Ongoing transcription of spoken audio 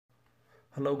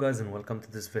Hello guys and welcome to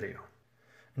this video.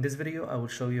 In this video I will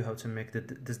show you how to make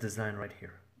this design right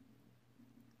here.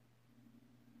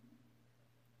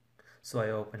 So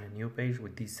I open a new page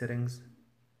with these settings.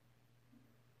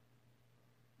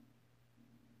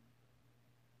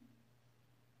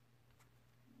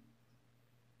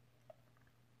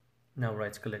 Now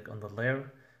right click on the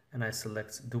layer and I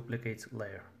select duplicate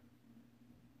layer.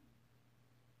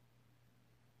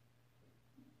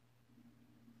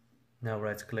 Now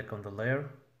right click on the layer.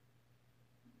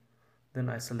 Then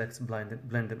I select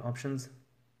blend-in options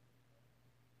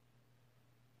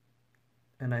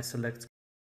and I select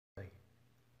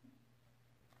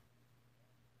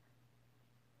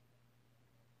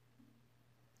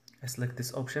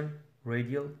this option,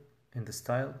 radial, in the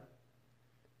style,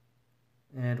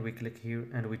 and we click here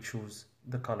and we choose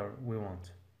the color we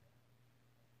want.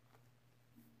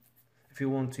 If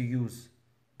you want to use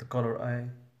the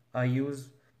color I use,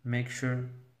 make sure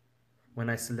when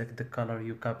I select the color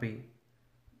you copy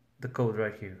the code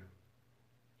right here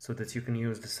so that you can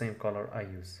use the same color I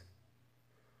use,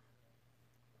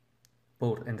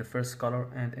 both in the first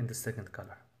color and in the second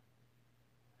color.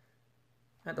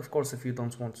 And of course, if you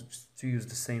don't want to use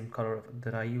the same color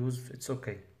that I use, it's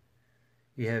okay.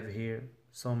 You have here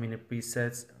so many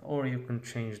presets, or you can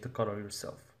change the color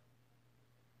yourself.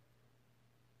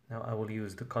 Now I will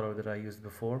use the color that I used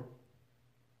before.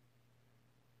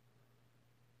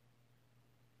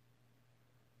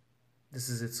 This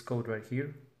is its code right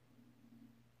here.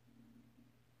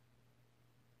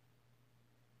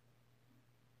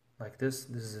 Like this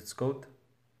is its code.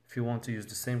 If you want to use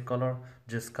the same color,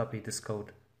 just copy this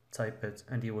code, type it,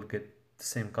 and you will get the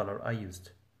same color I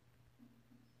used.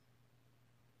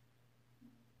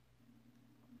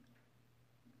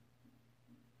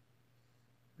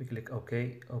 We click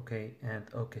OK, OK, and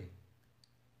OK.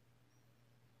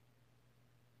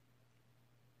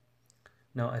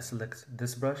 Now I select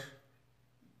this brush.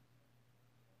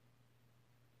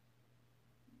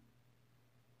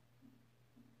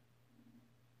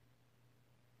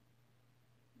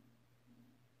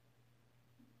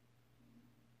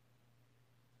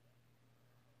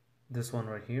 This one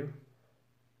right here.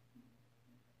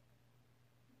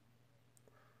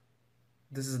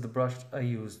 This is the brush I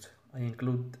used. I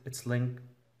include its link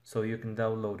so you can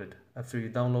download it. After you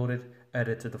download it, add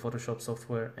it to the Photoshop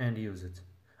software and use it.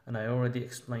 And I already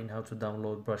explained how to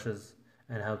download brushes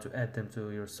and how to add them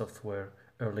to your software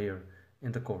earlier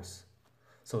in the course.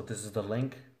 So this is the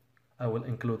link. I will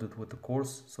include it with the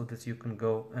course so that you can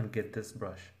go and get this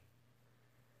brush.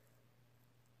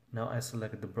 Now I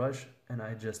select the brush and I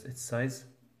adjust its size.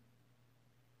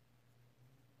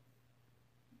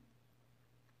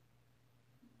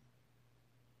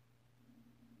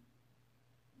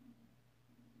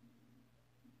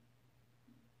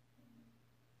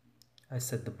 I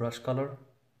set the brush color.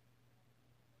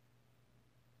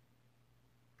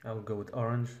 I will go with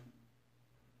orange.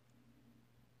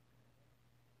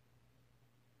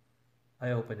 I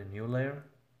open a new layer,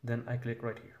 then I click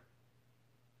right here.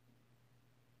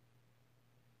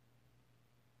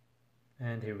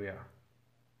 And here we are.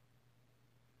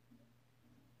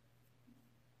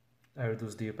 I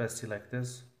reduce the opacity like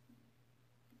this.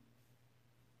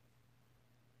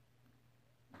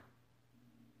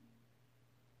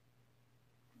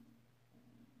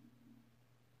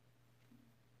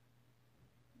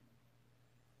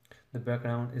 The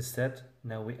background is set.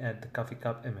 Now we add the coffee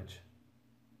cup image.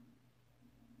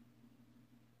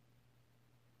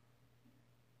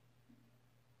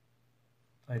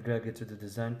 I drag it to the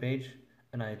design page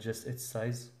and I adjust its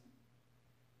size.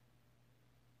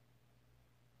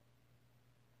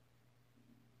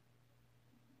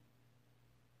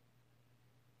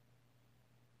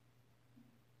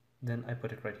 Then I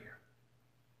put it right here.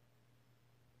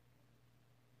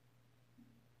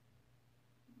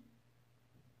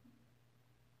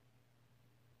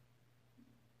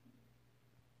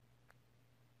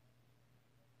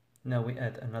 Now we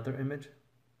add another image.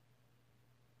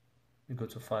 We go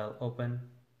to File, Open.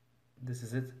 This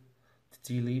is it, the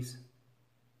tea leaves.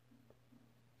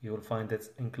 You will find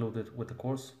it included with the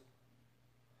course.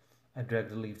 I drag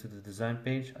the leaf to the design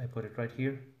page. I put it right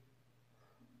here.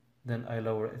 Then I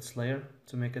lower its layer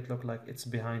to make it look like it's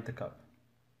behind the cup.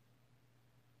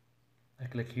 I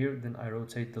click here, then I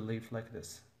rotate the leaf like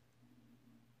this.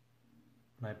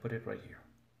 And I put it right here.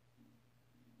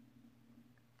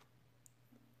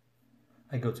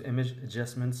 I go to Image,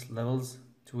 Adjustments, Levels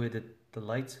to edit the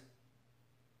light.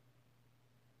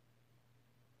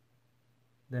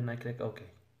 Then I click OK.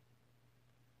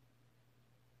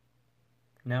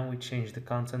 Now we change the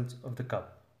content of the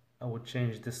cup. I would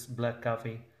change this black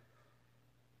coffee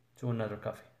to another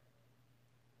coffee.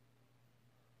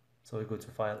 So we go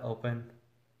to File, Open,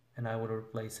 and I will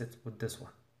replace it with this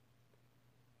one.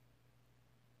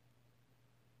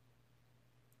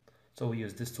 So we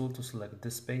use this tool to select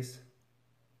this space.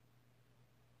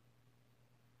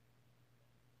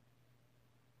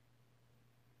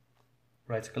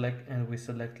 Right click and we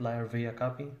select layer via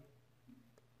copy.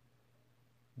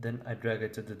 Then I drag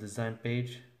it to the design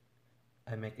page.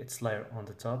 I make its layer on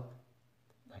the top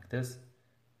like this,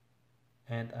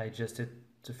 and I adjust it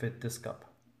to fit this cup.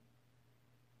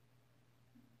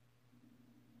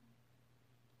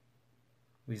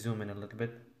 We zoom in a little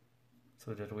bit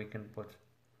so that we can put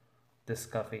this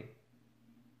coffee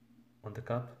on the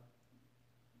cup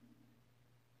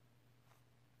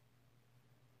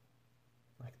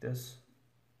like this.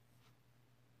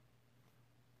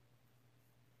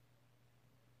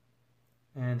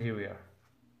 And here we are.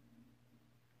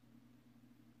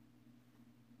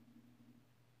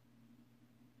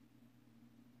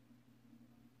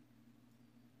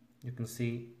 You can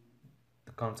see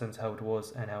the contents, how it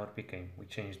was and how it became. We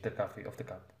changed the coffee of the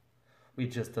cup. We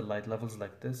adjust the light levels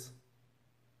like this.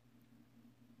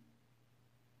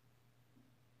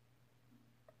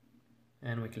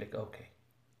 And we click OK.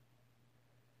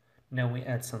 Now we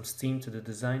add some steam to the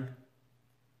design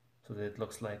so that it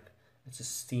looks like it's a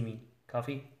steamy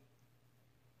coffee.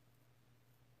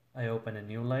 I open a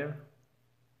new layer.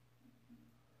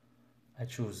 I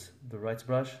choose the right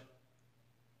brush.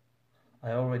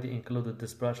 I already included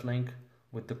this brush link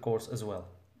with the course as well,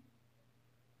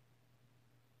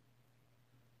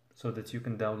 so that you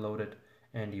can download it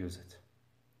and use it.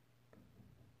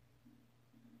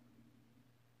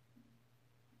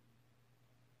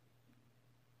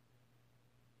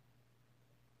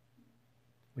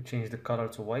 We change the color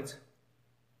to white.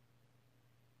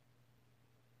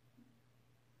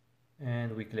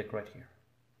 And we click right here.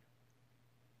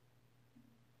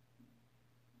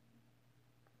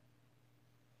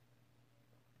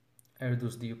 I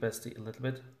reduce the opacity a little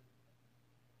bit.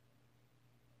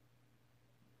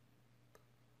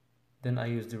 Then I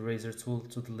use the eraser tool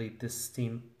to delete this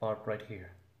steam part right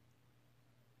here.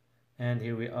 And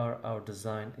here we are, our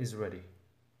design is ready.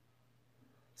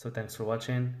 So thanks for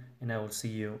watching, and I will see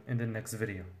you in the next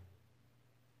video.